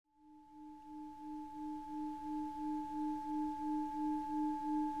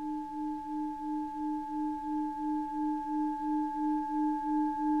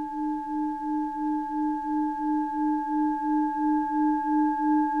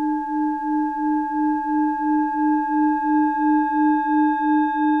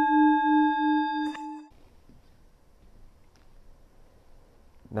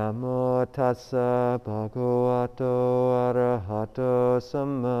tassa bhagavato arahato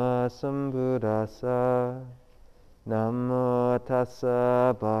samma sambuddhassa. Namo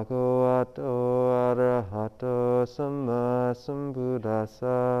tassa bhagavato arahato samma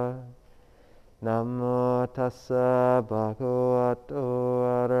sambuddhassa. Namo tassa bhagavato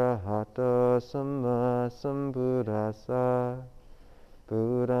arahato samma sambuddhassa.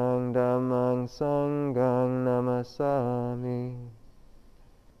 Buddhang dhammang sanghang namasami.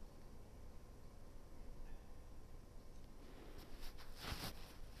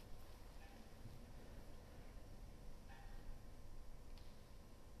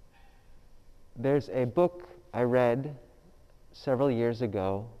 There's a book I read several years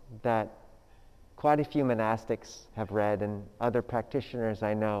ago that quite a few monastics have read and other practitioners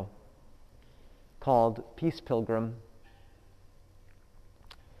I know, called Peace Pilgrim.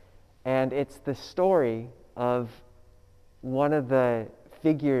 And it's the story of one of the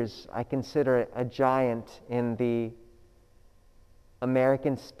figures I consider a giant in the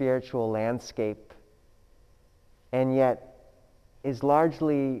American spiritual landscape, and yet is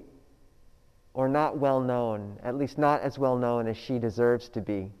largely or not well known, at least not as well known as she deserves to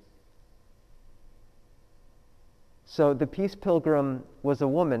be. So the Peace Pilgrim was a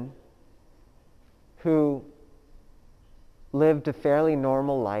woman who lived a fairly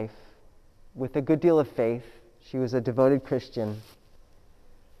normal life with a good deal of faith. She was a devoted Christian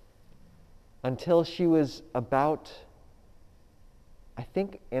until she was about, I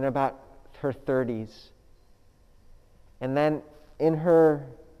think, in about her 30s. And then in her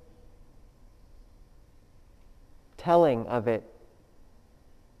telling of it,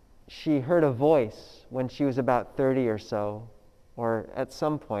 she heard a voice when she was about 30 or so, or at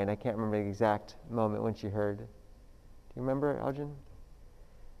some point, I can't remember the exact moment when she heard. Do you remember, Ajahn?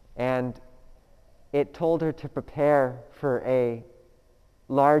 And it told her to prepare for a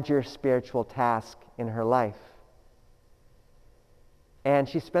larger spiritual task in her life. And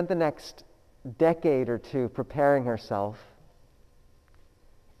she spent the next decade or two preparing herself.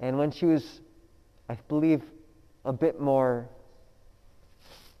 And when she was, I believe, a bit more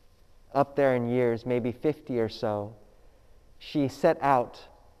up there in years, maybe 50 or so, she set out,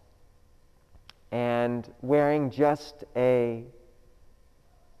 and wearing just a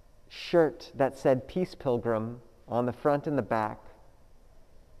shirt that said Peace Pilgrim on the front and the back,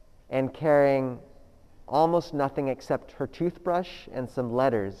 and carrying almost nothing except her toothbrush and some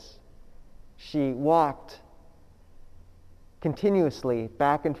letters, she walked continuously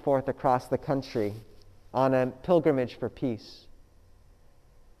back and forth across the country on a pilgrimage for peace.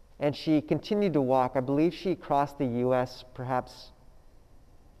 And she continued to walk. I believe she crossed the U.S. perhaps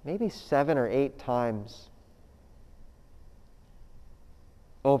maybe 7 or 8 times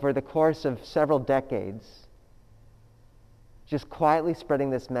over the course of several decades, just quietly spreading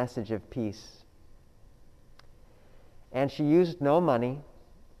this message of peace. And she used no money,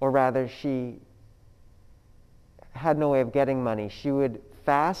 or rather she had no way of getting money. She would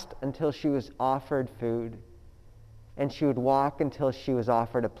fast until she was offered food, and she would walk until she was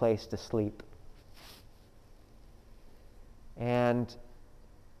offered a place to sleep. And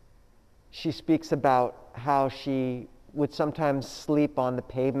she speaks about how she would sometimes sleep on the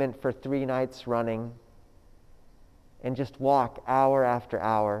pavement for 3 nights running and just walk hour after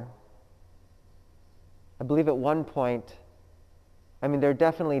hour. I believe at one point, there are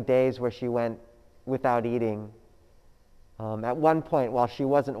definitely days where she went without eating. At one point, while she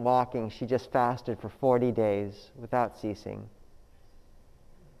wasn't walking, she just fasted for 40 days without ceasing.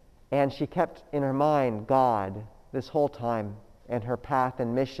 And she kept in her mind God this whole time, and her path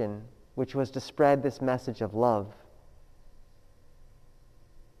and mission, which was to spread this message of love.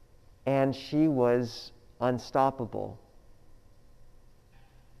 And she was unstoppable.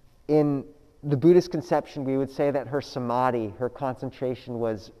 In the Buddhist conception, we would say that her samadhi, her concentration,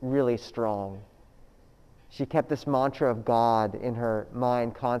 was really strong. She kept this mantra of God in her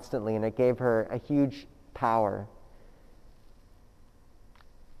mind constantly, and it gave her a huge power.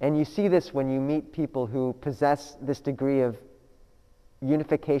 And you see this when you meet people who possess this degree of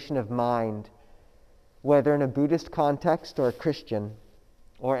unification of mind, whether in a Buddhist context or a Christian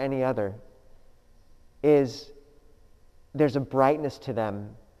or any other, there's a brightness to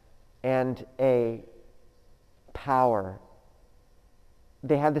them and a power.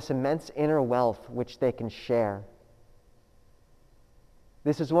 They have this immense inner wealth which they can share.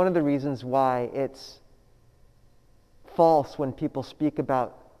 This is one of the reasons why it's false when people speak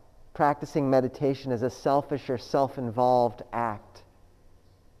about practicing meditation as a selfish or self-involved act.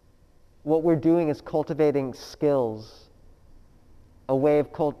 What we're doing is cultivating skills, a way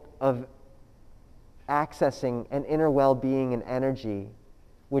of accessing an inner well-being and energy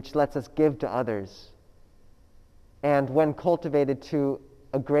which lets us give to others. And when cultivated to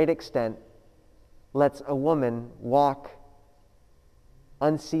a great extent, lets a woman walk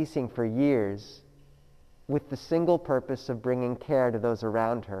unceasing for years with the single purpose of bringing care to those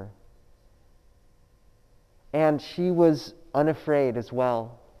around her. And she was unafraid as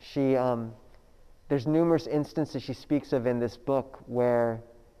well. There's numerous instances she speaks of in this book where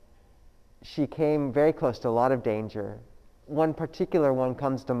she came very close to a lot of danger. One particular one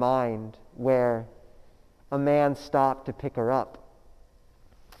comes to mind where a man stopped to pick her up,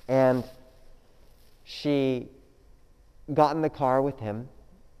 and she got in the car with him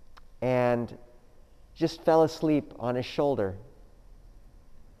and just fell asleep on his shoulder.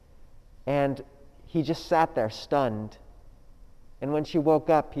 And he just sat there stunned. And when she woke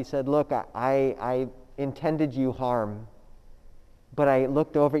up, he said, "Look, I intended you harm, but I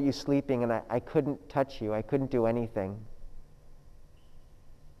looked over at you sleeping and I couldn't touch you. I couldn't do anything."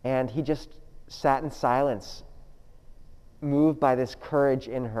 And he just sat in silence, moved by this courage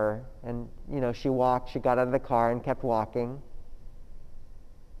in her. And, she got out of the car and kept walking.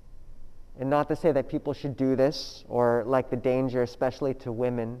 And not to say that people should do this, or like the danger, especially to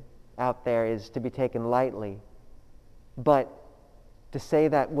women out there, is to be taken lightly. But to say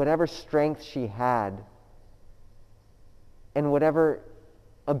that whatever strength she had and whatever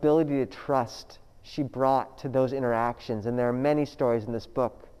ability to trust she brought to those interactions, and there are many stories in this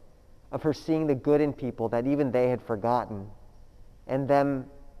book of her seeing the good in people that even they had forgotten, and them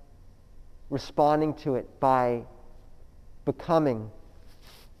responding to it by becoming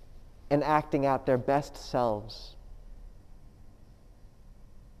and acting out their best selves.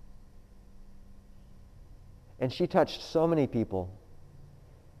 And she touched so many people.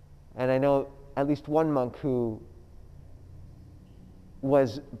 And I know at least one monk who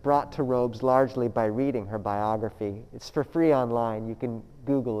was brought to robes largely by reading her biography. It's for free online. You can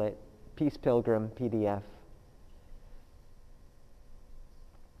Google it, Peace Pilgrim PDF.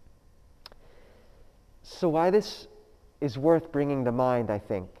 So why this is worth bringing to mind, I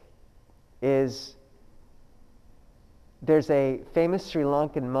think, is there's a famous Sri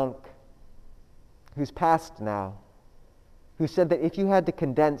Lankan monk who's passed now, who said that if you had to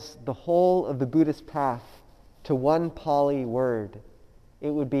condense the whole of the Buddhist path to one Pali word, it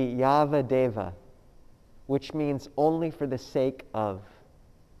would be Yava Deva, which means only for the sake of.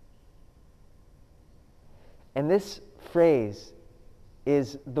 And this phrase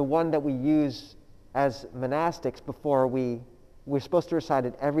is the one that we use as monastics before we're supposed to recite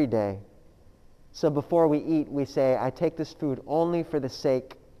it every day. So before we eat, we say, "I take this food only for the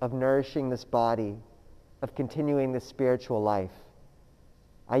sake of nourishing this body, of continuing this spiritual life.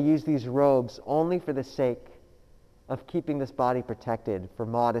 I use these robes only for the sake of keeping this body protected, for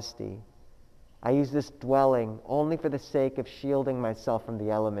modesty. I use this dwelling only for the sake of shielding myself from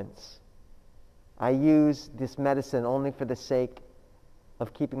the elements. I use this medicine only for the sake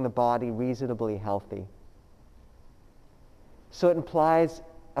of keeping the body reasonably healthy." So it implies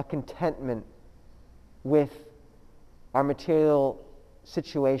a contentment with our material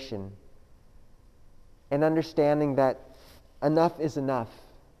situation, and understanding that enough is enough,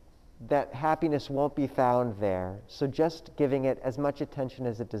 that happiness won't be found there, so just giving it as much attention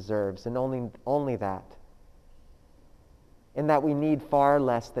as it deserves, and only that. And that we need far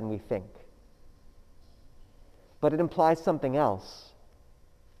less than we think. But it implies something else.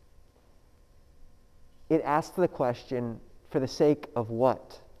 It asks the question, for the sake of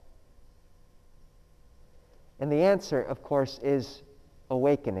what? And the answer, of course, is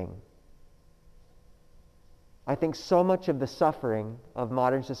awakening. I think so much of the suffering of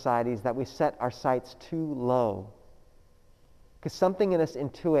modern society is that we set our sights too low, because something in us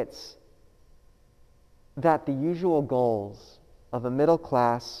intuits that the usual goals of a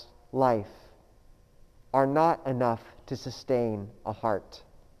middle-class life are not enough to sustain a heart.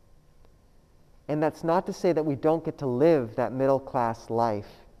 And that's not to say that we don't get to live that middle-class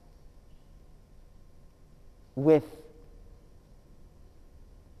life with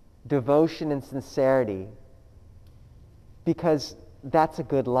devotion and sincerity, because that's a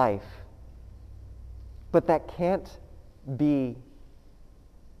good life. But that can't be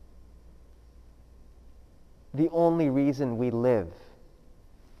the only reason we live.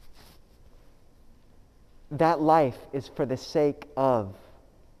 That life is for the sake of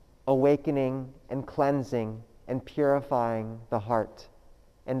awakening and cleansing and purifying the heart,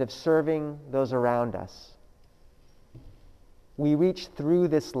 and of serving those around us. We reach through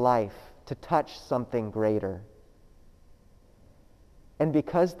this life to touch something greater. And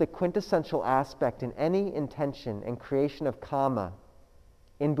because the quintessential aspect in any intention and creation of karma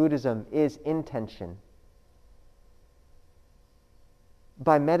in Buddhism is intention,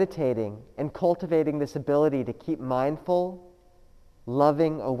 by meditating and cultivating this ability to keep mindful,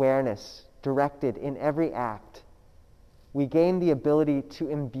 loving awareness directed in every act, we gain the ability to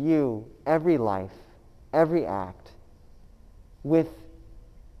imbue every life, every act, with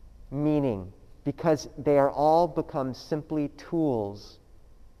meaning, because they are all become simply tools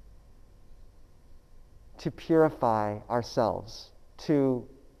to purify ourselves, to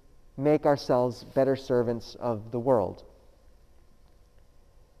make ourselves better servants of the world.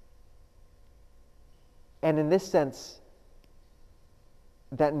 And in this sense,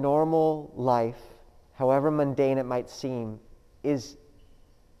 that normal life, however mundane it might seem, is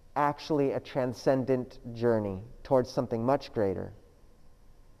actually a transcendent journey towards something much greater.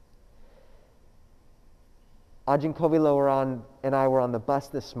 Ajahn Kovilo and I were on the bus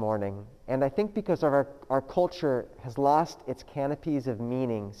this morning, and I think because of our culture has lost its canopies of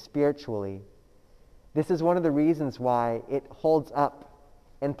meaning spiritually, this is one of the reasons why it holds up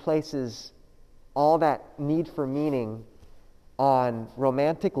and places all that need for meaning on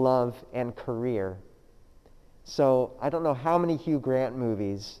romantic love and career. So I don't know how many Hugh Grant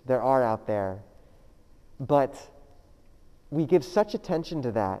movies there are out there, but we give such attention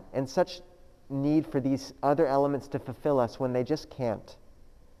to that and such need for these other elements to fulfill us when they just can't.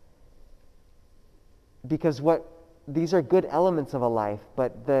 Because these are good elements of a life,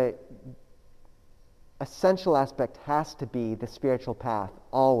 but the essential aspect has to be the spiritual path,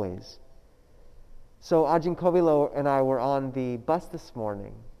 always. So Ajahn Kovilo and I were on the bus this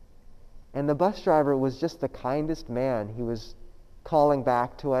morning, and the bus driver was just the kindest man. He was calling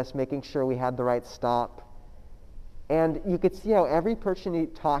back to us, making sure we had the right stop. And you could see how every person he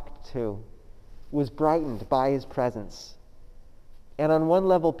talked to was brightened by his presence. And on one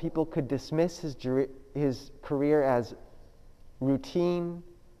level, people could dismiss his career as routine,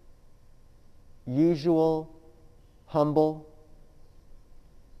 usual, humble.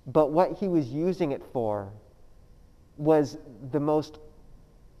 But what he was using it for was the most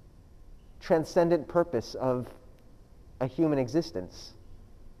transcendent purpose of a human existence.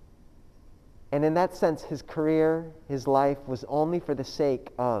 And in that sense, his career, his life was only for the sake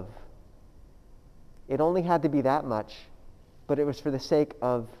of. It only had to be that much, but it was for the sake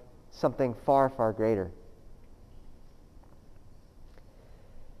of something far, far greater.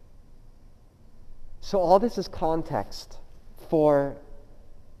 So all this is context for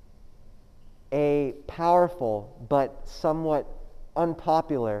a powerful but somewhat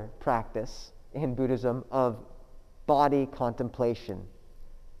unpopular practice in Buddhism of body contemplation.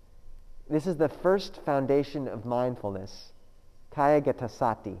 This is the first foundation of mindfulness, kayagata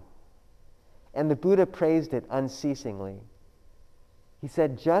sati. And the Buddha praised it unceasingly. He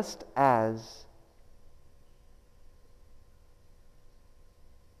said, just as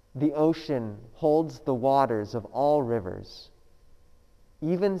the ocean holds the waters of all rivers,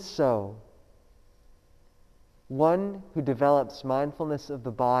 even so, one who develops mindfulness of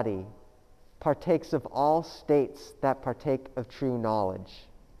the body partakes of all states that partake of true knowledge.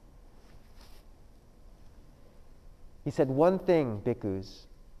 He said, one thing, bhikkhus,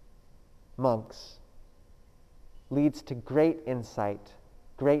 monks, leads to great insight,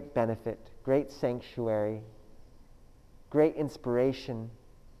 great benefit, great sanctuary, great inspiration,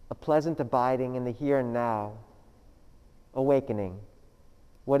 a pleasant abiding in the here and now, awakening.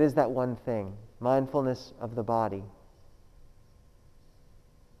 What is that one thing? Mindfulness of the body.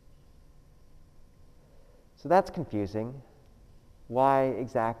 So that's confusing. Why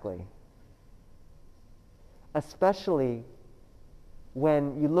exactly? Especially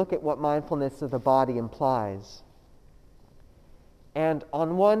when you look at what mindfulness of the body implies. And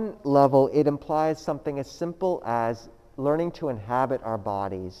on one level, it implies something as simple as learning to inhabit our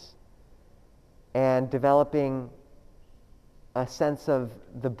bodies and developing a sense of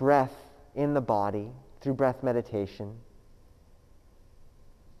the breath in the body through breath meditation.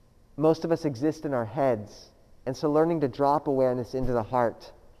 Most of us exist in our heads, and so learning to drop awareness into the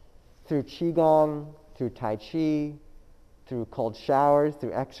heart through qigong, through tai chi, through cold showers,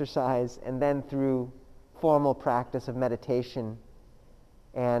 through exercise, and then through formal practice of meditation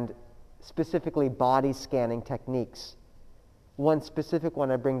and specifically body scanning techniques. One specific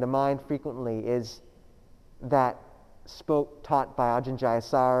one I bring to mind frequently is that taught by Ajahn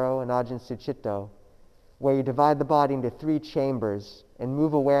Jayasaro and Ajahn Sucitto, where you divide the body into 3 chambers and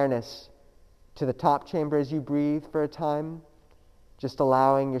move awareness to the top chamber as you breathe for a time, just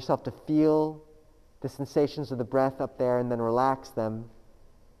allowing yourself to feel the sensations of the breath up there and then relax them.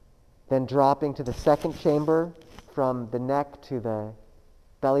 Then dropping to the second chamber from the neck to the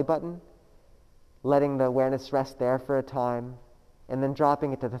belly button, letting the awareness rest there for a time, and then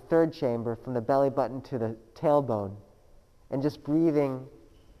dropping it to the third chamber from the belly button to the tailbone, and just breathing,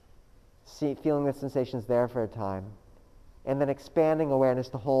 feeling the sensations there for a time, and then expanding awareness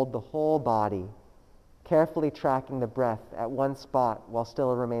to hold the whole body, carefully tracking the breath at one spot while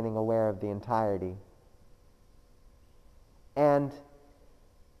still remaining aware of the entirety. And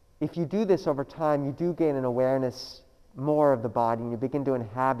if you do this over time, you do gain an awareness more of the body, and you begin to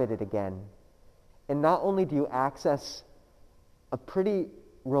inhabit it again. And not only do you access a pretty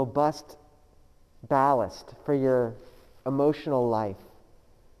robust ballast for your emotional life,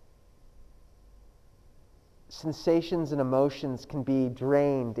 sensations and emotions can be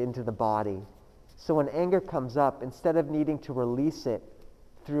drained into the body. So when anger comes up, instead of needing to release it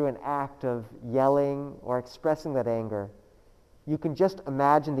through an act of yelling or expressing that anger, you can just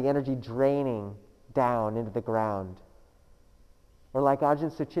imagine the energy draining down into the ground. Or like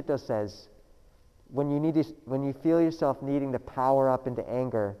Ajahn Sucitto says, when you feel yourself needing to power up into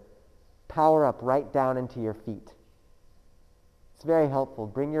anger, power up right down into your feet. It's very helpful.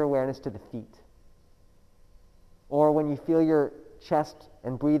 Bring your awareness to the feet. Or when you feel your chest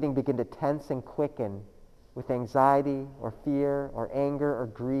and breathing begin to tense and quicken with anxiety or fear or anger or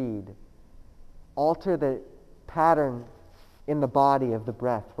greed, alter the pattern in the body of the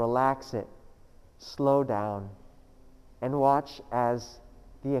breath. Relax it. Slow down. And watch as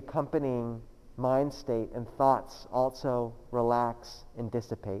the accompanying mind state and thoughts also relax and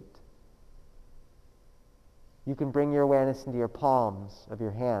dissipate. You can bring your awareness into your palms of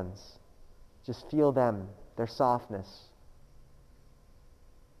your hands. Just feel them, their softness.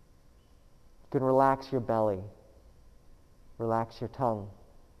 You can relax your belly. Relax your tongue.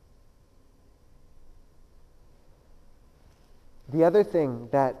 The other thing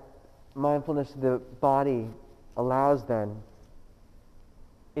that mindfulness of the body allows then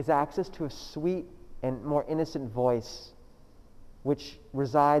is access to a sweet and more innocent voice which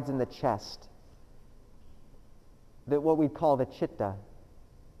resides in the chest, that what we call the chitta,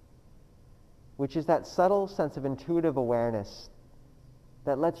 which is that subtle sense of intuitive awareness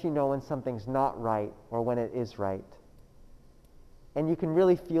that lets you know when something's not right or when it is right. And you can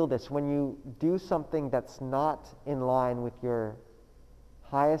really feel this when you do something that's not in line with your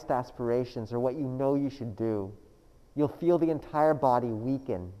highest aspirations or what you know you should do. You'll feel the entire body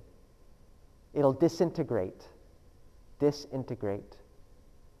weaken. It'll disintegrate.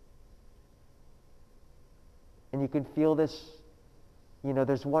 And you can feel this,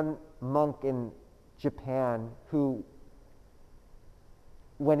 there's one monk in Japan who,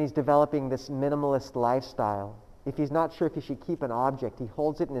 when he's developing this minimalist lifestyle, if he's not sure if he should keep an object, he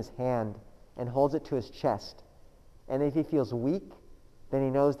holds it in his hand and holds it to his chest. And if he feels weak, then he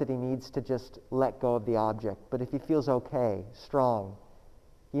knows that he needs to just let go of the object. But if he feels okay, strong,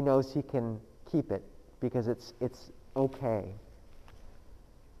 he knows he can keep it because it's okay.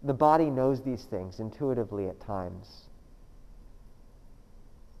 The body knows these things intuitively at times.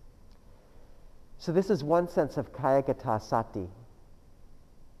 So this is one sense of kayagata sati.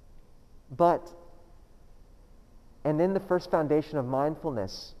 And in the first foundation of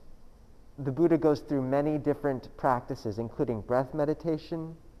mindfulness, the Buddha goes through many different practices, including breath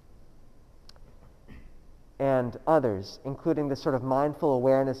meditation and others, including the sort of mindful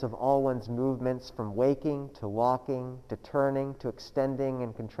awareness of all one's movements from waking to walking to turning to extending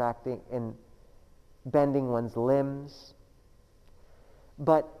and contracting and bending one's limbs.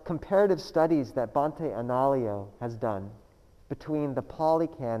 But comparative studies that Bhante Analayo has done between the Pali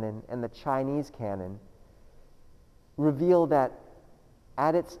Canon and the Chinese Canon reveal that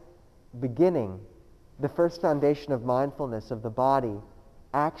at its beginning, the first foundation of mindfulness of the body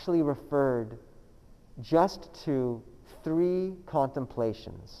actually referred just to 3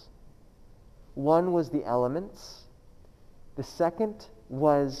 contemplations. One was the elements. The second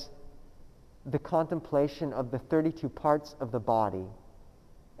was the contemplation of the 32 parts of the body.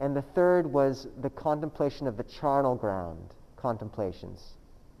 And the third was the contemplation of the charnel ground contemplations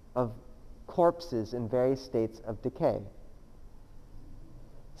of corpses in various states of decay.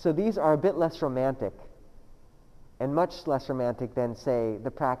 So these are a bit less romantic, and much less romantic than, say,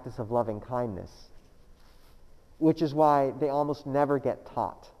 the practice of loving kindness, which is why they almost never get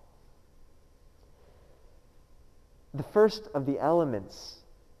taught. The first of the elements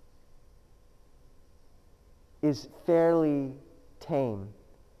is fairly tame,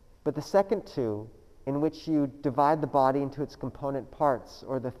 but the second 2, in which you divide the body into its component parts,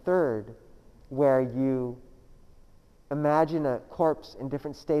 or the third, where you imagine a corpse in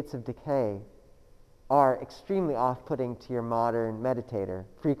different states of decay, are extremely off-putting to your modern meditator,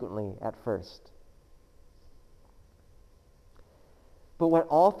 frequently at first. But what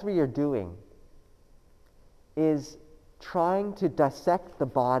all 3 are doing is trying to dissect the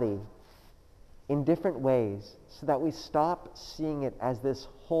body in different ways so that we stop seeing it as this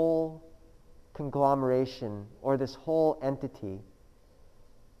whole conglomeration or this whole entity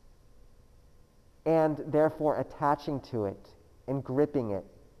and therefore attaching to it and gripping it.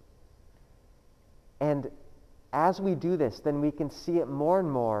 And as we do this, then we can see it more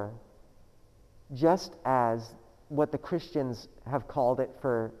and more just as what the Christians have called it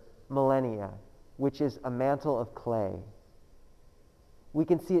for millennia, which is a mantle of clay. We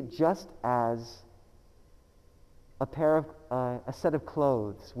can see it just as a set of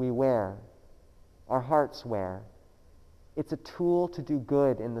clothes we wear, our hearts wear. It's a tool to do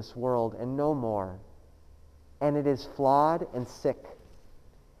good in this world and no more. And it is flawed and sick.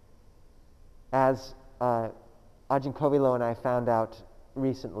 As Ajahn Kovilo and I found out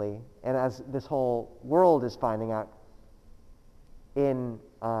recently, and as this whole world is finding out in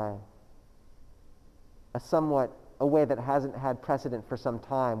a way that hasn't had precedent for some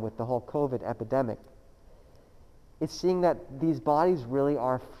time with the whole COVID epidemic, is seeing that these bodies really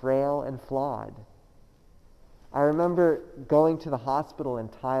are frail and flawed. I remember going to the hospital in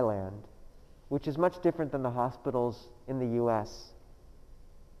Thailand, which is much different than the hospitals in the US.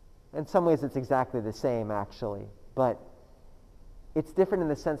 In some ways it's exactly the same, actually, but it's different in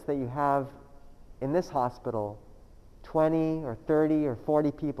the sense that you have, in this hospital, 20 or 30 or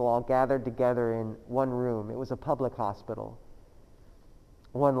 40 people all gathered together in one room. It was a public hospital.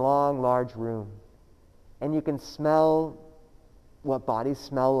 One long, large room. And you can smell what bodies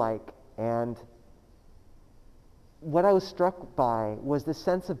smell like. And what I was struck by was the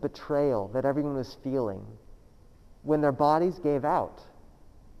sense of betrayal that everyone was feeling when their bodies gave out,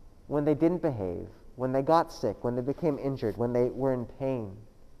 when they didn't behave, when they got sick, when they became injured, when they were in pain.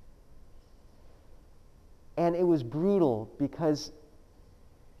 And it was brutal because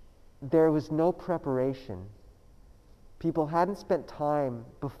there was no preparation. People hadn't spent time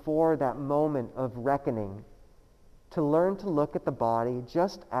before that moment of reckoning to learn to look at the body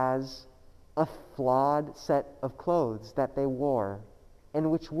just as a flawed set of clothes that they wore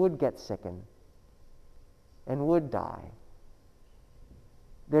and which would get sickened and would die.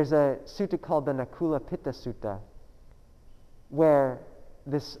 There's a sutta called the Nakula Pitta Sutta where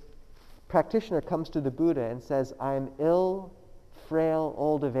this practitioner comes to the Buddha and says, I am ill, frail,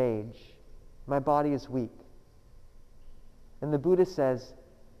 old of age. My body is weak. And the Buddha says,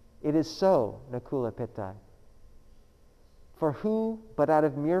 it is so, Nakula Pitta. For who, but out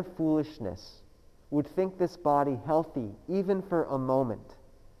of mere foolishness, would think this body healthy even for a moment?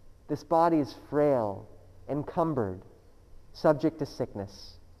 This body is frail, encumbered, subject to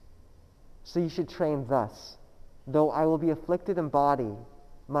sickness. So you should train thus. Though I will be afflicted in body,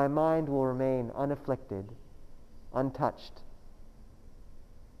 my mind will remain unafflicted, untouched.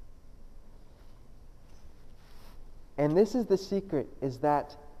 And this is the secret, is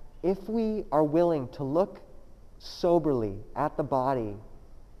that if we are willing to look soberly at the body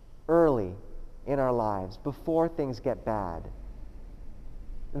early in our lives, before things get bad,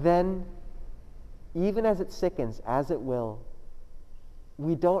 then even as it sickens, as it will,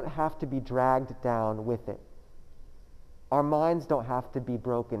 we don't have to be dragged down with it. Our minds don't have to be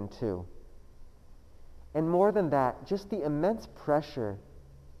broken too. And more than that, just the immense pressure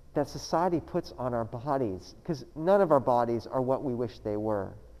that society puts on our bodies, because none of our bodies are what we wish they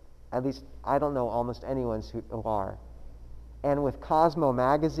were. At least I don't know almost anyone who are. And with Cosmo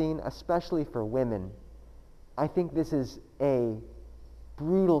magazine, especially for women, I think this is a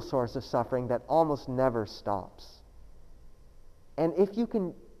brutal source of suffering that almost never stops. And if you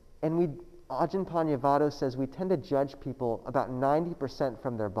can, Ajahn Panyavado says we tend to judge people about 90%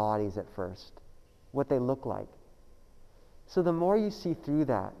 from their bodies at first, what they look like. So the more you see through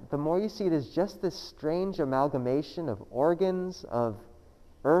that, the more you see it as just this strange amalgamation of organs, of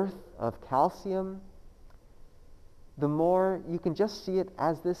earth, of calcium, the more you can just see it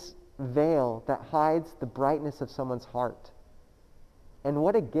as this veil that hides the brightness of someone's heart. And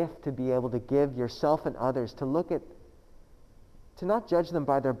what a gift to be able to give yourself and others to look at, to not judge them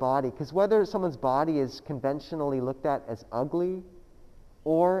by their body, because whether someone's body is conventionally looked at as ugly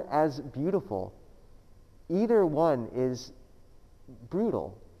or as beautiful, either one is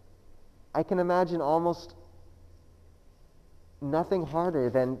brutal. I can imagine almost nothing harder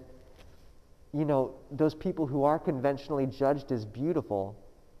than, those people who are conventionally judged as beautiful,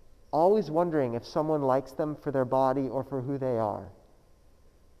 always wondering if someone likes them for their body or for who they are.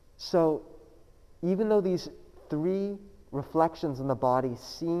 So even though these three reflections in the body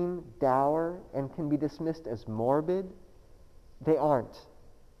seem dour and can be dismissed as morbid, they aren't.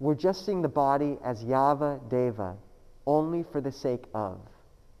 We're just seeing the body as yava deva, only for the sake of.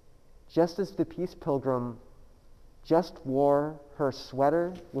 Just as the peace pilgrim just wore her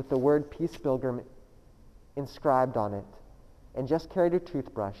sweater with the word Peace Pilgrim inscribed on it, and just carried her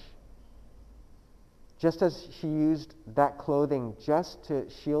toothbrush, just as she used that clothing just to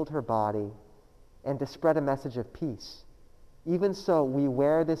shield her body and to spread a message of peace, even so we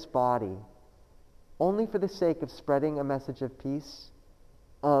wear this body only for the sake of spreading a message of peace,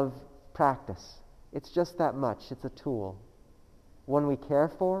 of practice. It's just that much. It's a tool. One we care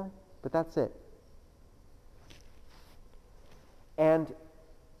for, but that's it. And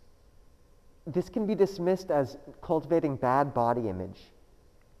this can be dismissed as cultivating bad body image.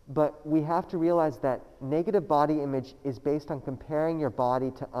 But we have to realize that negative body image is based on comparing your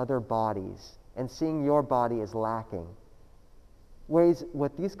body to other bodies and seeing your body as lacking. Whereas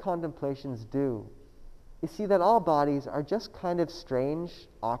what these contemplations do is see that all bodies are just kind of strange,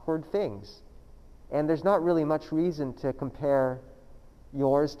 awkward things. And there's not really much reason to compare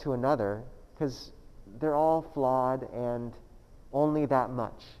yours to another, because they're all flawed and only that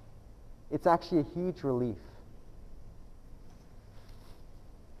much. It's actually a huge relief.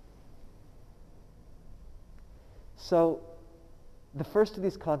 So, the first of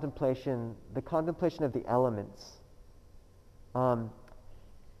these contemplation, the contemplation of the elements,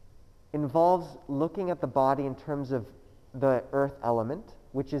 involves looking at the body in terms of the earth element,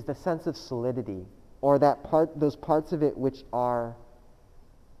 which is the sense of solidity, or that part, those parts of it which are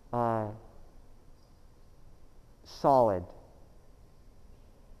solid.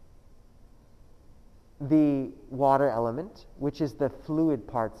 The water element, which is the fluid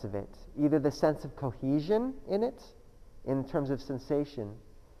parts of it, either the sense of cohesion in it, in terms of sensation,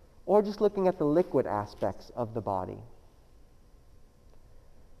 or just looking at the liquid aspects of the body.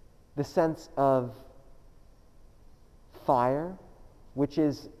 The sense of fire, which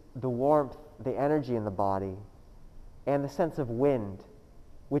is the warmth, the energy in the body, and the sense of wind,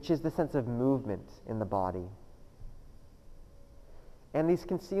 which is the sense of movement in the body. And these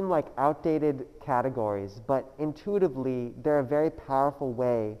can seem like outdated categories, but intuitively, they're a very powerful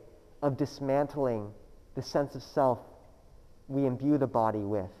way of dismantling the sense of self we imbue the body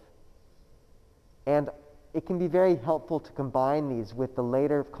with. And it can be very helpful to combine these with the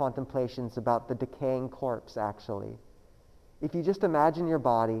later contemplations about the decaying corpse, actually. If you just imagine your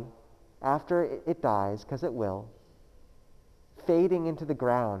body, after it dies, because it will, fading into the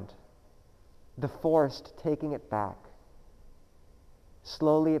ground, the forest taking it back,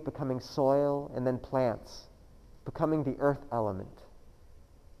 slowly it becoming soil and then plants, becoming the earth element,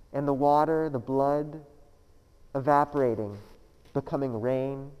 and the water, the blood, evaporating, becoming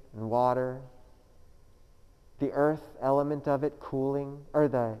rain and water, the earth element of it cooling, or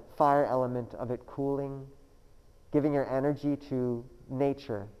the fire element of it cooling, giving your energy to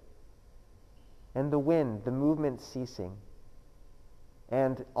nature, and the wind, the movement ceasing,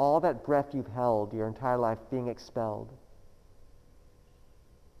 and all that breath you've held your entire life being expelled.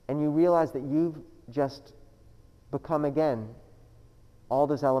 And you realize that you've just become again all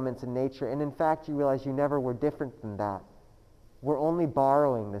those elements in nature, and in fact you realize you never were different than that. We're only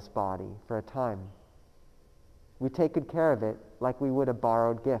borrowing this body for a time. We take good care of it like we would a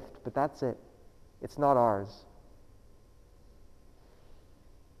borrowed gift, but that's it. It's not ours.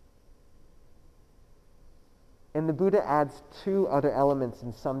 And the Buddha adds two other elements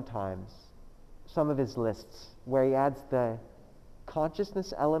in some of his lists, where he adds the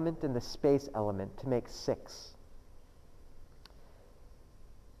consciousness element and the space element to make 6.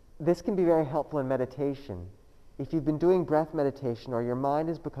 This can be very helpful in meditation. If you've been doing breath meditation or your mind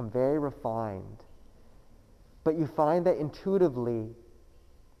has become very refined, but you find that intuitively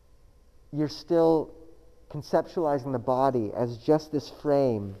you're still conceptualizing the body as just this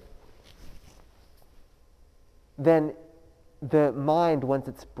frame, then the mind, once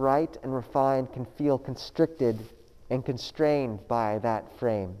it's bright and refined, can feel constricted and constrained by that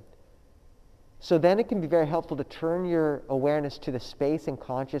frame. So then it can be very helpful to turn your awareness to the space and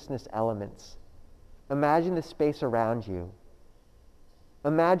consciousness elements. Imagine the space around you.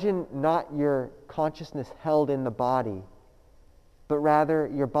 Imagine not your consciousness held in the body, but rather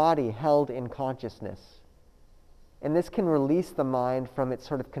your body held in consciousness. And this can release the mind from its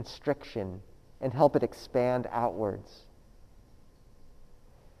sort of constriction and help it expand outwards.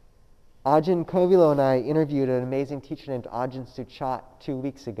 Ajahn Kovilo and I interviewed an amazing teacher named Ajahn Suchat 2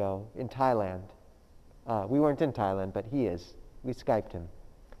 weeks ago in Thailand. We weren't in Thailand, but he is. We Skyped him.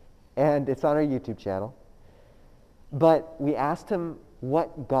 And it's on our YouTube channel. But we asked him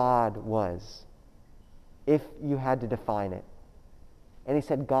what God was, if you had to define it. And he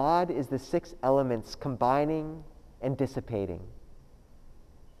said, God is the 6 elements combining and dissipating.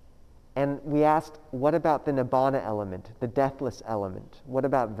 And we asked, what about the nibbana element, the deathless element? What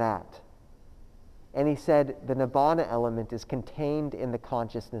about that? And he said the nibbana element is contained in the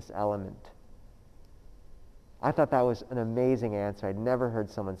consciousness element. I thought that was an amazing answer. I'd never heard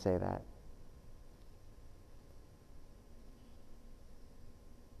someone say that.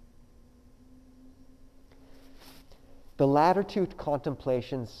 The latter two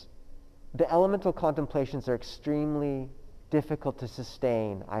contemplations, the elemental contemplations, are extremely difficult to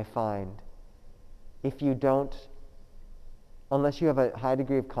sustain, I find, if you don't, unless you have a high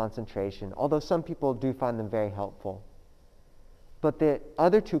degree of concentration, although some people do find them very helpful. But the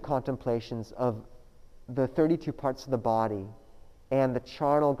other two contemplations of the 32 parts of the body and the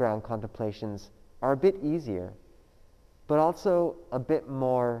charnel ground contemplations are a bit easier, but also a bit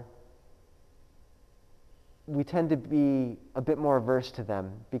more, we tend to be a bit more averse to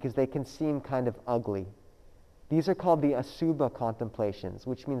them because they can seem kind of ugly. These are called the asubha contemplations,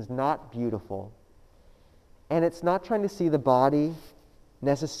 which means not beautiful. And it's not trying to see the body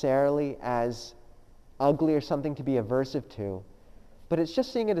necessarily as ugly or something to be aversive to, but it's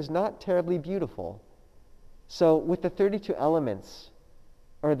just seeing it as not terribly beautiful. So with the 32 elements,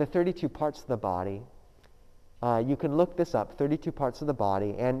 or the 32 parts of the body, you can look this up, 32 parts of the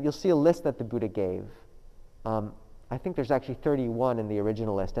body, and you'll see a list that the Buddha gave. I think there's actually 31 in the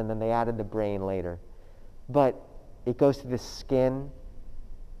original list, and then they added the brain later. But it goes to the skin,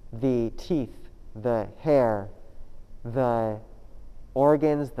 the teeth, the hair, the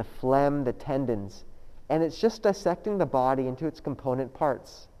organs, the phlegm, the tendons, and it's just dissecting the body into its component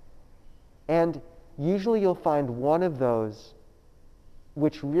parts. And usually you'll find one of those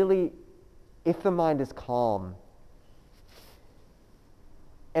which really, if the mind is calm,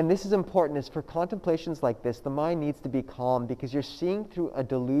 and this is important, is for contemplations like this, the mind needs to be calm because you're seeing through a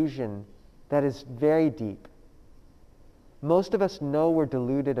delusion that is very deep. Most of us know we're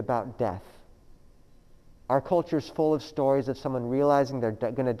deluded about death. Our culture is full of stories of someone realizing they're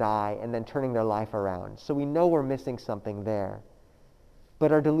going to die and then turning their life around. So we know we're missing something there.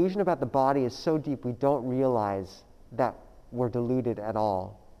 But our delusion about the body is so deep we don't realize that we're deluded at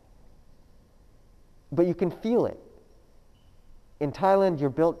all. But you can feel it. In Thailand, you're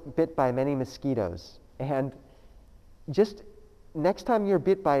bit by many mosquitoes. And just next time you're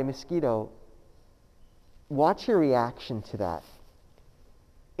bit by a mosquito, watch your reaction to that.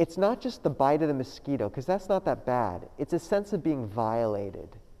 It's not just the bite of the mosquito, because that's not that bad. It's a sense of being violated.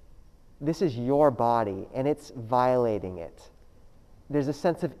 This is your body, and it's violating it. There's a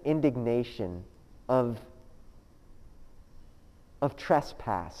sense of indignation, of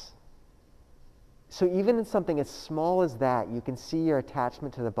trespass. So even in something as small as that, you can see your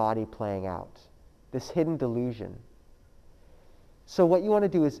attachment to the body playing out, this hidden delusion. So what you want to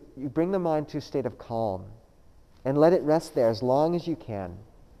do is you bring the mind to a state of calm and let it rest there as long as you can.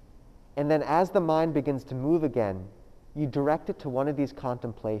 And then as the mind begins to move again, you direct it to one of these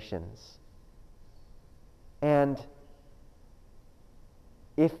contemplations. And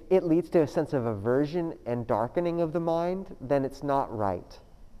if it leads to a sense of aversion and darkening of the mind, then it's not right.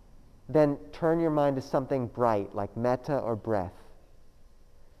 Then turn your mind to something bright, like metta or breath.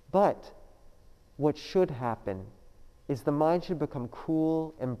 But what should happen is the mind should become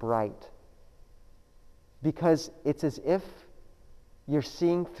cool and bright, because it's as if you're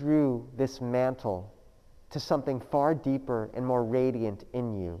seeing through this mantle to something far deeper and more radiant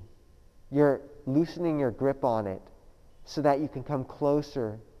in you. You're loosening your grip on it so that you can come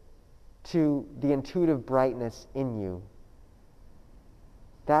closer to the intuitive brightness in you.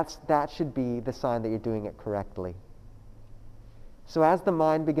 That should be the sign that you're doing it correctly. So as the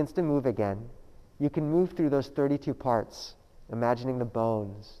mind begins to move again, you can move through those 32 parts, imagining the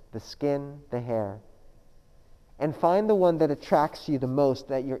bones, the skin, the hair, and find the one that attracts you the most,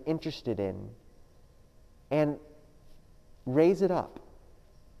 that you're interested in, and raise it up.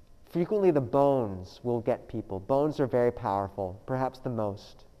 Frequently the bones will get people. Bones are very powerful, perhaps the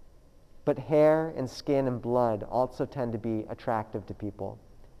most. But hair and skin and blood also tend to be attractive to people.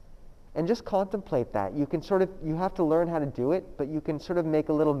 And just contemplate that. You can you have to learn how to do it, but you can sort of make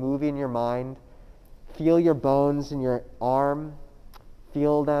a little movie in your mind. Feel your bones in your arm.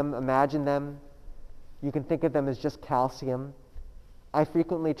 Feel them, imagine them. You can think of them as just calcium. I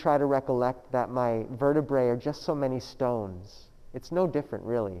frequently try to recollect that my vertebrae are just so many stones. It's no different,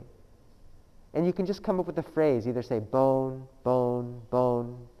 really. And you can just come up with a phrase, either say bone, bone,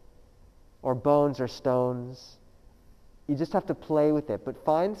 bone, or bones or stones. You just have to play with it, but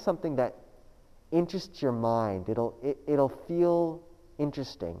find something that interests your mind. It'll feel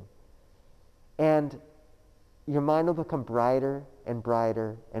interesting. And your mind will become brighter and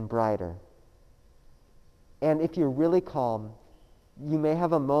brighter and brighter. And if you're really calm, you may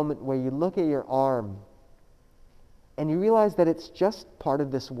have a moment where you look at your arm and you realize that it's just part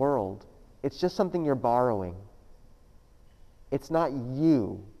of this world. It's just something you're borrowing. It's not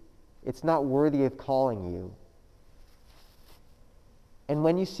you. It's not worthy of calling you. And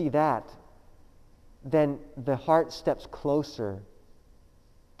when you see that, then the heart steps closer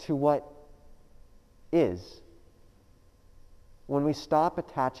to what is. When we stop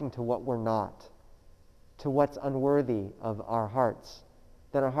attaching to what we're not, to what's unworthy of our hearts,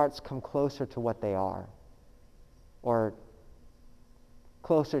 then our hearts come closer to what they are, or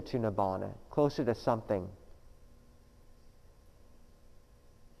closer to Nibbana, closer to something.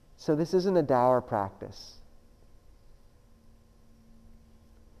 So this isn't a dour practice,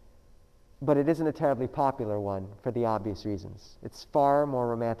 but it isn't a terribly popular one for the obvious reasons. It's far more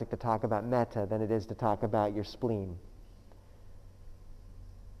romantic to talk about metta than it is to talk about your spleen.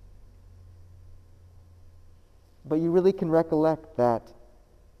 But you really can recollect that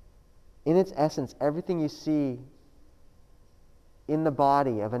in its essence, everything you see in the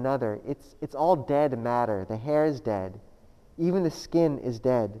body of another, it's all dead matter. The hair is dead. Even the skin is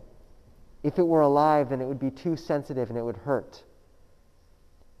dead. If it were alive, then it would be too sensitive and it would hurt.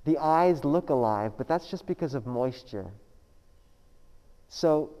 The eyes look alive, but that's just because of moisture.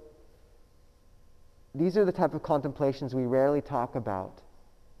 So these are the type of contemplations we rarely talk about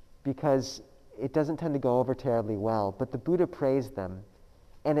because it doesn't tend to go over terribly well. But the Buddha praised them,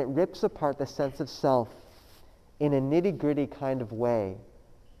 and it rips apart the sense of self in a nitty-gritty kind of way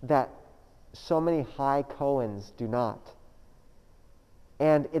that so many high koans do not.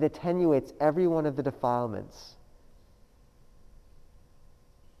 And it attenuates every one of the defilements.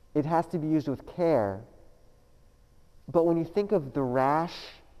 It has to be used with care. But when you think of the rash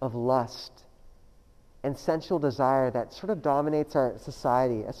of lust and sensual desire that sort of dominates our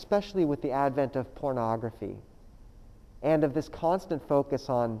society, especially with the advent of pornography, and of this constant focus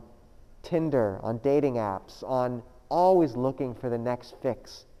on Tinder, on dating apps, on always looking for the next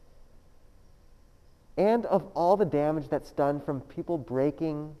fix, and of all the damage that's done from people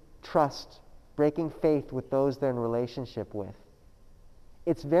breaking trust, breaking faith with those they're in relationship with,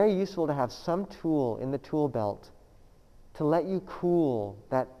 it's very useful to have some tool in the tool belt to let you cool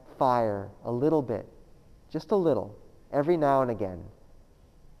that fire a little bit, just a little, every now and again,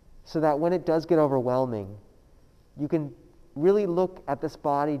 so that when it does get overwhelming, you can really look at this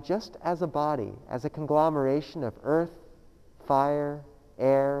body just as a body, as a conglomeration of earth, fire,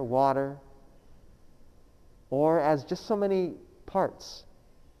 air, water, or as just so many parts,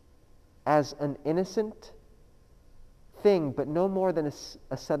 as an innocent thing, but no more than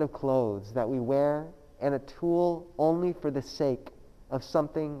a set of clothes that we wear and a tool only for the sake of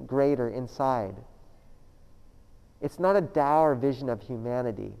something greater inside. It's not a dour vision of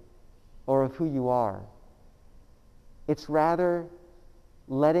humanity or of who you are. It's rather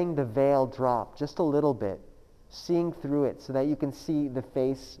letting the veil drop just a little bit, seeing through it so that you can see the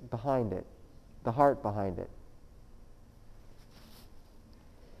face behind it, the heart behind it.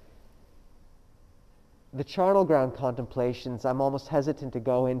 The charnel ground contemplations I'm almost hesitant to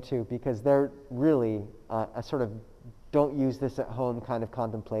go into because they're really a sort of don't use this at home kind of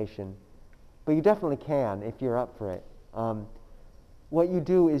contemplation. But you definitely can if you're up for it. What you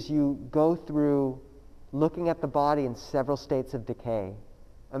do is you go through looking at the body in several states of decay,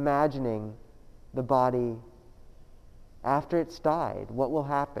 imagining the body after it's died. What will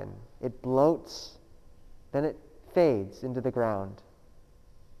happen? It bloats, then it fades into the ground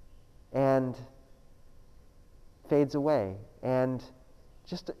and fades away. And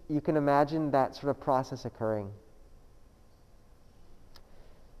just you can imagine that sort of process occurring.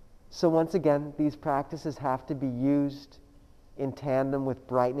 So once again, these practices have to be used in tandem with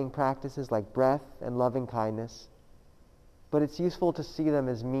brightening practices like breath and loving kindness. But it's useful to see them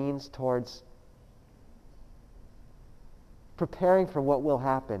as means towards preparing for what will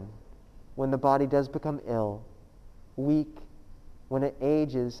happen when the body does become ill, weak, when it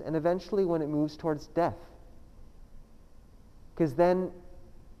ages, and eventually when it moves towards death. Because then,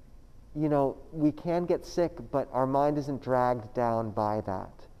 we can get sick, but our mind isn't dragged down by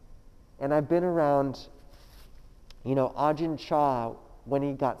that. And I've been around, Ajahn Chah, when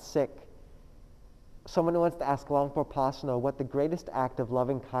he got sick, someone wants to ask Longpo Pasano what the greatest act of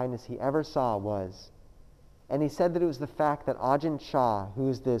loving kindness he ever saw was. And he said that it was the fact that Ajahn Chah, who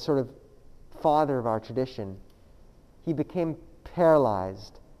is the sort of father of our tradition, he became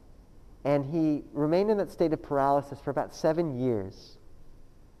paralyzed. And he remained in that state of paralysis for about 7 years.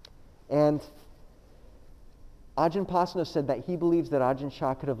 And Ajahn Pasano said that he believes that Ajahn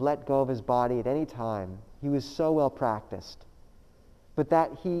Chah could have let go of his body at any time. He was so well practiced. But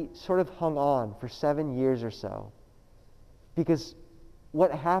that he sort of hung on for 7 years or so. Because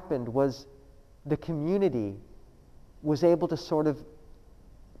what happened was the community was able to sort of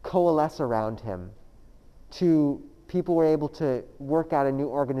coalesce around him. People were able to work out a new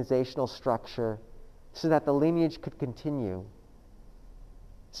organizational structure so that the lineage could continue.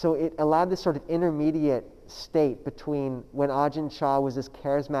 So it allowed this sort of intermediate state between when Ajahn Chah was this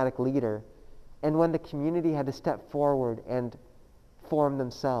charismatic leader and when the community had to step forward and form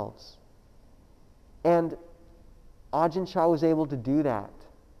themselves. And Ajahn Chah was able to do that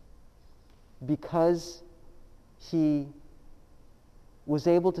because he was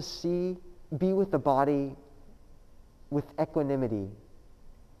able to be with the body with equanimity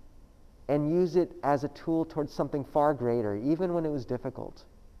and use it as a tool towards something far greater, even when it was difficult.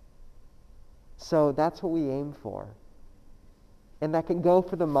 So that's what we aim for. And that can go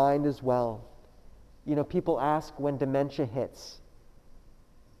for the mind as well. You know, people ask when dementia hits,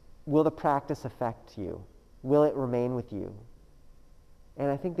 will the practice affect you? Will it remain with you?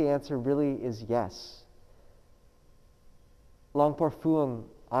 And I think the answer really is yes. Longpor Phuong,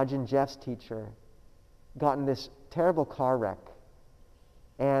 Ajahn Jeff's teacher, got in this terrible car wreck,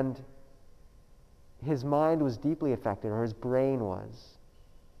 and his mind was deeply affected, or his brain was.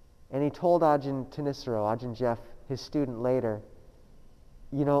 And he told Ajahn Nisabho, Ajahn Jeff, his student later,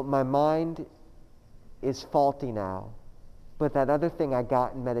 you know, my mind is faulty now, but that other thing I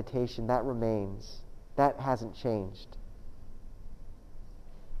got in meditation, that remains. That hasn't changed.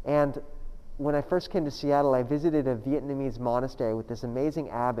 And when I first came to Seattle, I visited a Vietnamese monastery with this amazing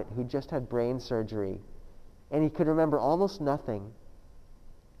abbot who just had brain surgery. And he could remember almost nothing.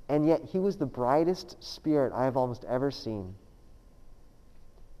 And yet he was the brightest spirit I have almost ever seen.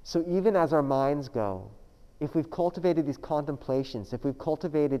 So even as our minds go, if we've cultivated these contemplations, if we've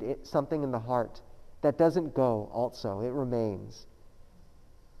cultivated something in the heart, that doesn't go also, it remains.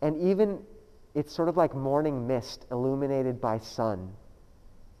 And even it's sort of like morning mist illuminated by sun.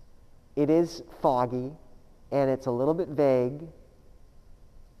 It is foggy and it's a little bit vague,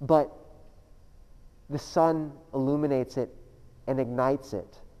 but the sun illuminates it and ignites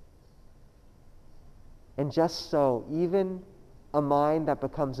it. And just so, even a mind that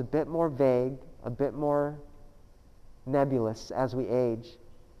becomes a bit more vague, a bit more nebulous as we age,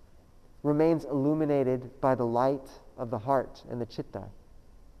 remains illuminated by the light of the heart and the citta.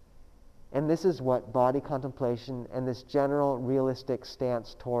 And this is what body contemplation and this general realistic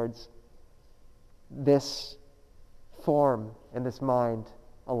stance towards this form and this mind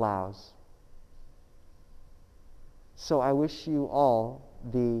allows. So I wish you all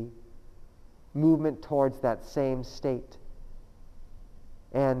the movement towards that same state.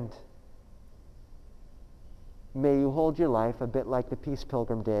 And may you hold your life a bit like the Peace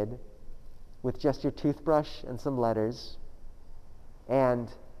Pilgrim did, with just your toothbrush and some letters,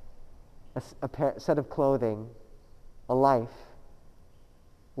 and a set of clothing, a life,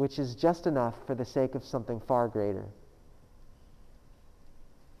 which is just enough for the sake of something far greater.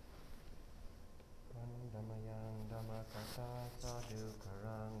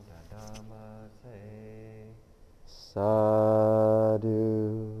 Sadhu,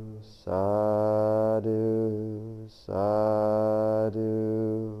 sadhu, sadhu,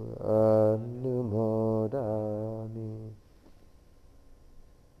 anumodami.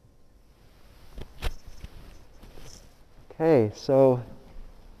 Okay, so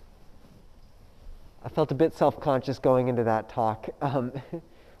I felt a bit self-conscious going into that talk.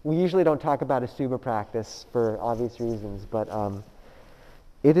 We usually don't talk about Asubha practice for obvious reasons, but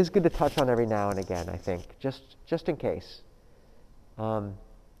it is good to touch on every now and again, I think, just in case.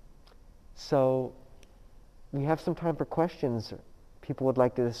 So we have some time for questions people would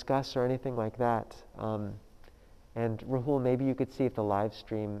like to discuss or anything like that. And Rahul, maybe you could see if the live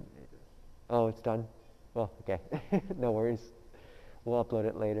stream, oh, it's done? Well, okay, no worries. We'll upload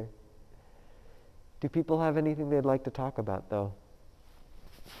it later. Do people have anything they'd like to talk about, though?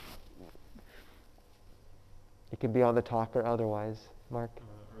 It can be on the talk or otherwise. Mark?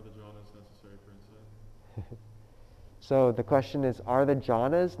 Are the jhanas necessary for insight? So the question is, are the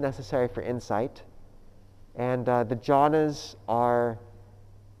jhanas necessary for insight? And the jhanas are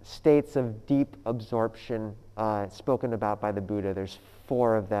states of deep absorption spoken about by the Buddha. There's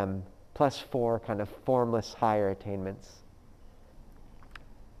 4 of them, plus 4 kind of formless higher attainments.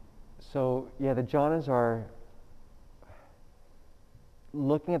 So yeah, the jhanas are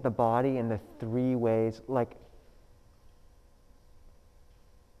looking at the body in the 3 ways, like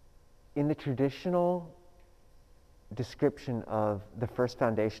in the traditional description of the first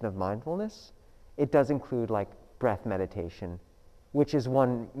foundation of mindfulness, it does include like breath meditation, which is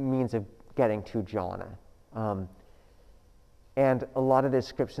one means of getting to jhana. And a lot of the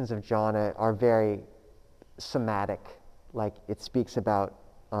descriptions of jhana are very somatic, like it speaks about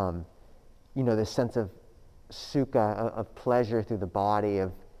this sense of sukha, of pleasure through the body,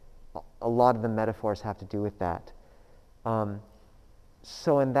 of a lot of the metaphors have to do with that.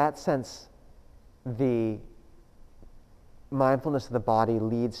 So in that sense, the mindfulness of the body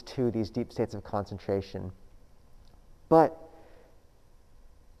leads to these deep states of concentration. But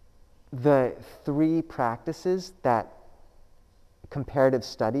the three practices that comparative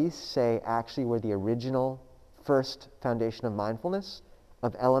studies say actually were the original first foundation of mindfulness,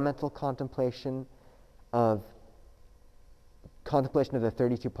 of elemental contemplation, of contemplation of the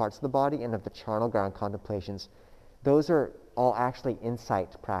 32 parts of the body, and of the charnel ground contemplations, those are all actually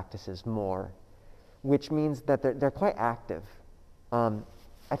insight practices more, which means that they're quite active.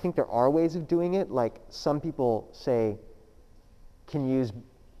 I think there are ways of doing it, like some people say can use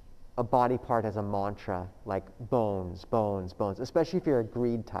a body part as a mantra, like bones, bones, bones, especially if you're a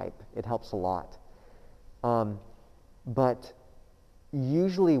greed type. It helps a lot. But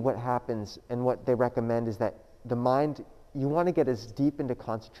usually what happens and what they recommend is that the mind, you want to get as deep into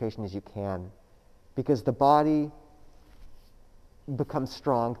concentration as you can, because the body becomes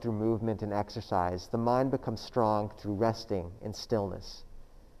strong through movement and exercise. The mind becomes strong through resting and stillness.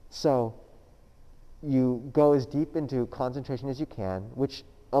 So you go as deep into concentration as you can, which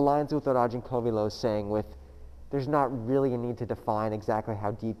aligns with what Ajahn Kovilo is saying with there's not really a need to define exactly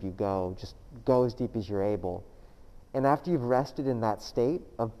how deep you go. Just go as deep as you're able. And after you've rested in that state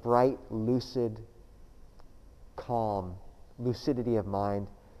of bright, lucid, calm, lucidity of mind,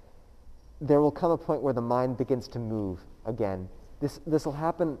 there will come a point where the mind begins to move again. This will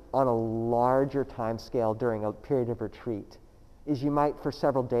happen on a larger time scale during a period of retreat. Is you might, for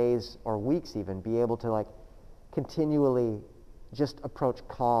several days or weeks even, be able to continually just approach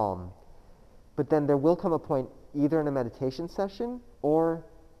calm. But then there will come a point, either in a meditation session or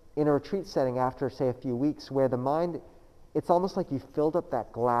in a retreat setting after, say, a few weeks, where the mind, it's almost like you filled up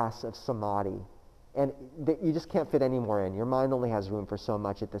that glass of samadhi, and you just can't fit any more in. Your mind only has room for so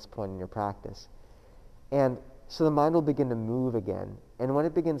much at this point in your practice. And so the mind will begin to move again. And when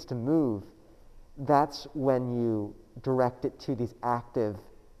it begins to move, that's when you direct it to these active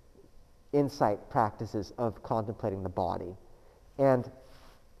insight practices of contemplating the body. And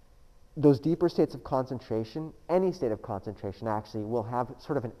those deeper states of concentration, any state of concentration actually, will have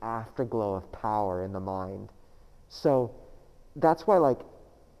sort of an afterglow of power in the mind. So that's why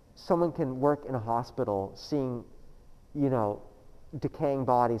someone can work in a hospital seeing, decaying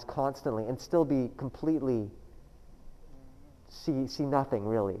bodies constantly and still be completely see nothing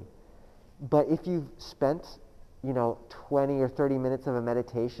really. But if you've spent 20 or 30 minutes of a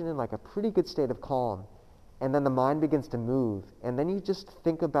meditation in a pretty good state of calm, and then the mind begins to move, and then you just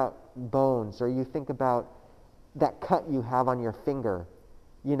think about bones, or you think about that cut you have on your finger,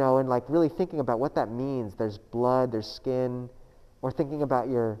 and really thinking about what that means. There's blood, there's skin, or thinking about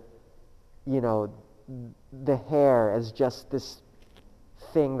your, the hair as just this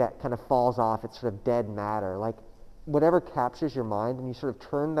thing that kind of falls off. It's sort of dead matter. Whatever captures your mind, and you sort of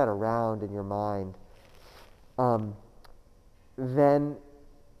turn that around in your mind, then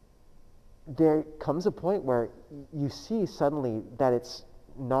there comes a point where you see suddenly that it's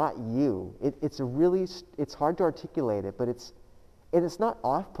not you. It's hard to articulate it, but it's not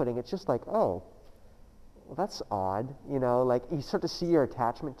off-putting. It's just oh, well, that's odd. You start to see your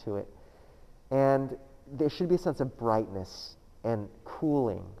attachment to it. And there should be a sense of brightness and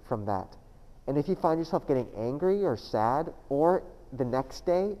cooling from that. And if you find yourself getting angry or sad, or the next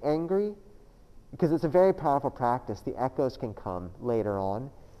day angry, because it's a very powerful practice, the echoes can come later on,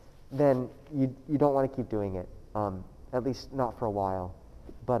 then you don't want to keep doing it, at least not for a while.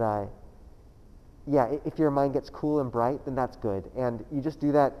 But if your mind gets cool and bright, then that's good. And you just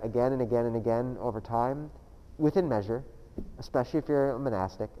do that again and again and again over time, within measure, especially if you're a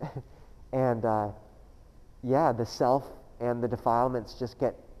monastic. And the self and the defilements just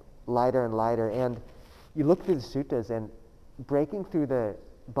get lighter and lighter. And you look through the suttas, and breaking through the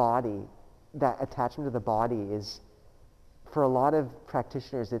body, that attachment to the body is, for a lot of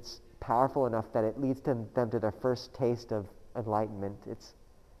practitioners, it's powerful enough that it leads them to their first taste of enlightenment. It's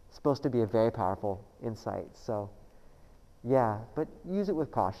supposed to be a very powerful insight. So, but use it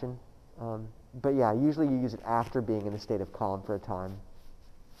with caution. But usually you use it after being in a state of calm for a time.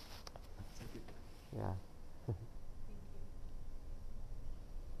 Yeah.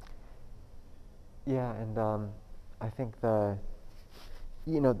 And I think the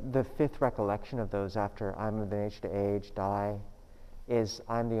fifth recollection of those after I'm of age to age, die, is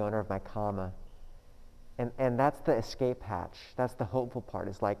I'm the owner of my karma. And that's the escape hatch. That's the hopeful part,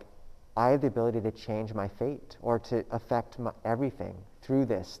 is I have the ability to change my fate or to affect everything through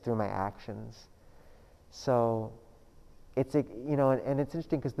my actions. So it's, and it's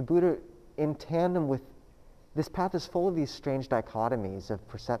interesting because the Buddha, in tandem with this path is full of these strange dichotomies of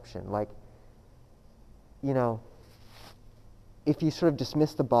perception. Like, you know, if you sort of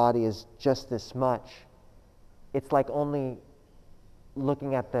dismiss the body as just this much, it's like only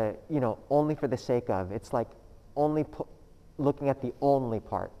looking at the, only for the sake of. It's like only looking at the only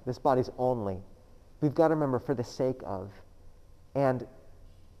part. This body's only. We've got to remember for the sake of. And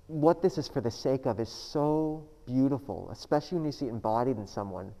what this is for the sake of is so beautiful, especially when you see it embodied in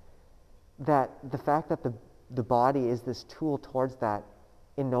someone, that the fact that the body is this tool towards that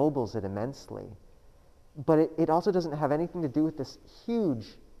ennobles it immensely. But it also doesn't have anything to do with this huge,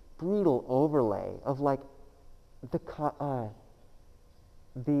 brutal overlay of like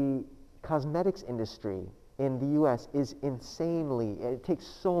the cosmetics industry in the US is insanely, it takes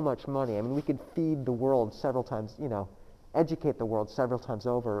so much money. I mean, we could feed the world several times, educate the world several times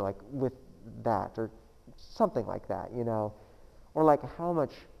over, like with that, or something like that, or like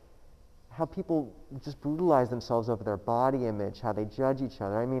how people just brutalize themselves over their body image, how they judge each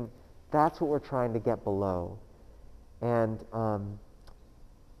other. I mean, that's what we're trying to get below. And, and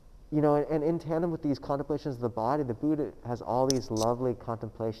in tandem with these contemplations of the body, the Buddha has all these lovely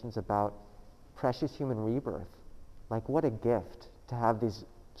contemplations about precious human rebirth. Like, what a gift to have this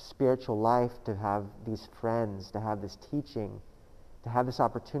spiritual life, to have these friends, to have this teaching, to have this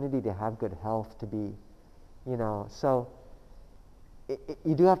opportunity to have good health, to be, so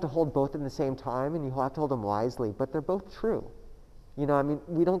you do have to hold both at the same time, and you have to hold them wisely, but they're both true. We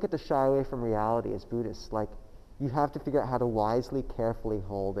don't get to shy away from reality as Buddhists. Like, you have to figure out how to wisely, carefully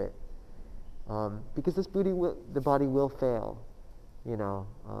hold it. Because the body will fail,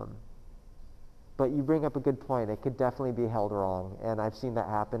 but you bring up a good point. It could definitely be held wrong, and I've seen that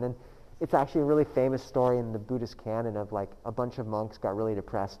happen. And it's actually a really famous story in the Buddhist canon of like a bunch of monks got really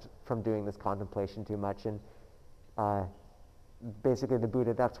depressed from doing this contemplation too much, and basically the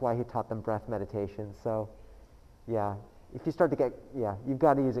Buddha, that's why he taught them breath meditation. So, yeah, if you start to get, you've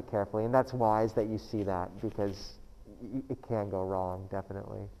got to use it carefully, and that's wise that you see that, because it can go wrong,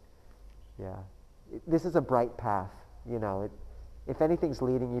 definitely. Yeah. This is a bright path, if anything's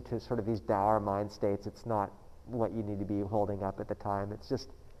leading you to sort of these dour mind states, it's not what you need to be holding up at the time. It's just,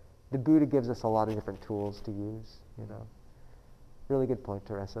 the Buddha gives us a lot of different tools to use, Really good point,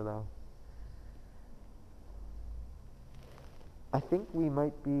 Teresa, though. I think we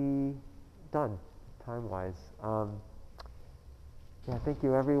might be done, time-wise. Thank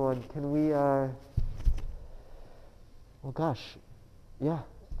you, everyone. Can we, well, gosh, I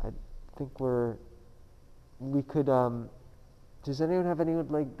think we could, does anyone have anyone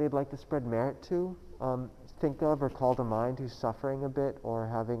they'd like to spread merit to, think of or call to mind who's suffering a bit or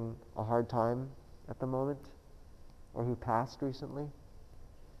having a hard time at the moment, or who passed recently?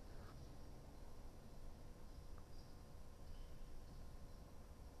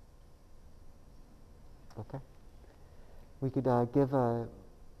 Okay. We could give a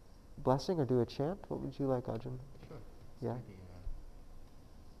blessing or do a chant. What would you like, Ajahn? Sure. Yeah. Maybe,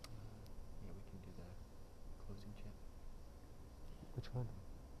 we can do the closing chant. Which one?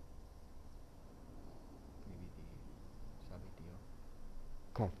 Maybe the Sabidio.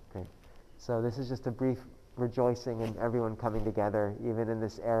 Okay, great. So this is just a brief rejoicing in everyone coming together, even in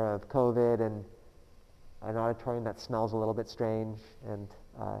this era of COVID and an auditorium that smells a little bit strange. And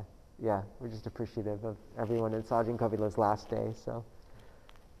we're just appreciative of everyone. It's Ajahn Kovila's last day, so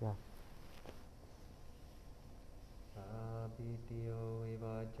Sabidio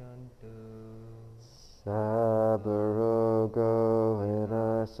ivajantu. Sabarogo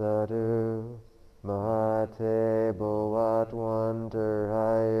inasadu. Mahate bovat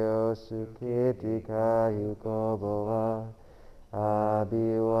wantarayo sukiti kayu koboa.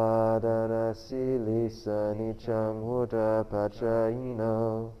 Abhiwadana silisa nichang huda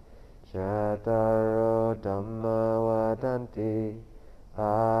pachayino. Chataro dhamma vadanti.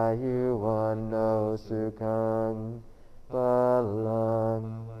 Ayuwano sukhang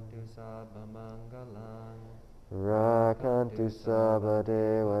balang. Bhavatu sabba mangalang. Rakantu sabba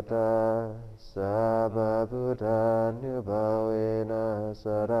devata. Sabba buddha nubhavena.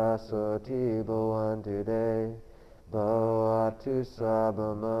 Saraswati bhavantu te. Bhavatu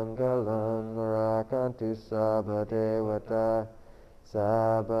sabba mangalang. Rakantu sabba devata.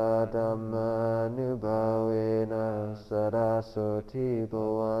 Sabba dhamma nubhavena. Saraswati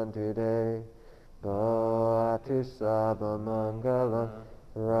bhavantu te. Bhavatu sabba mangalam.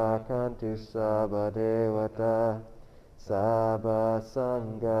 Rakantu sabba devata. Sabba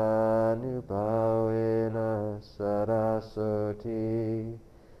sangha nubhavena. Saraswati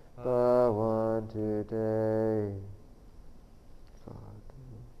bhavantu te.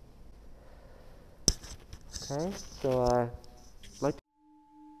 Okay, so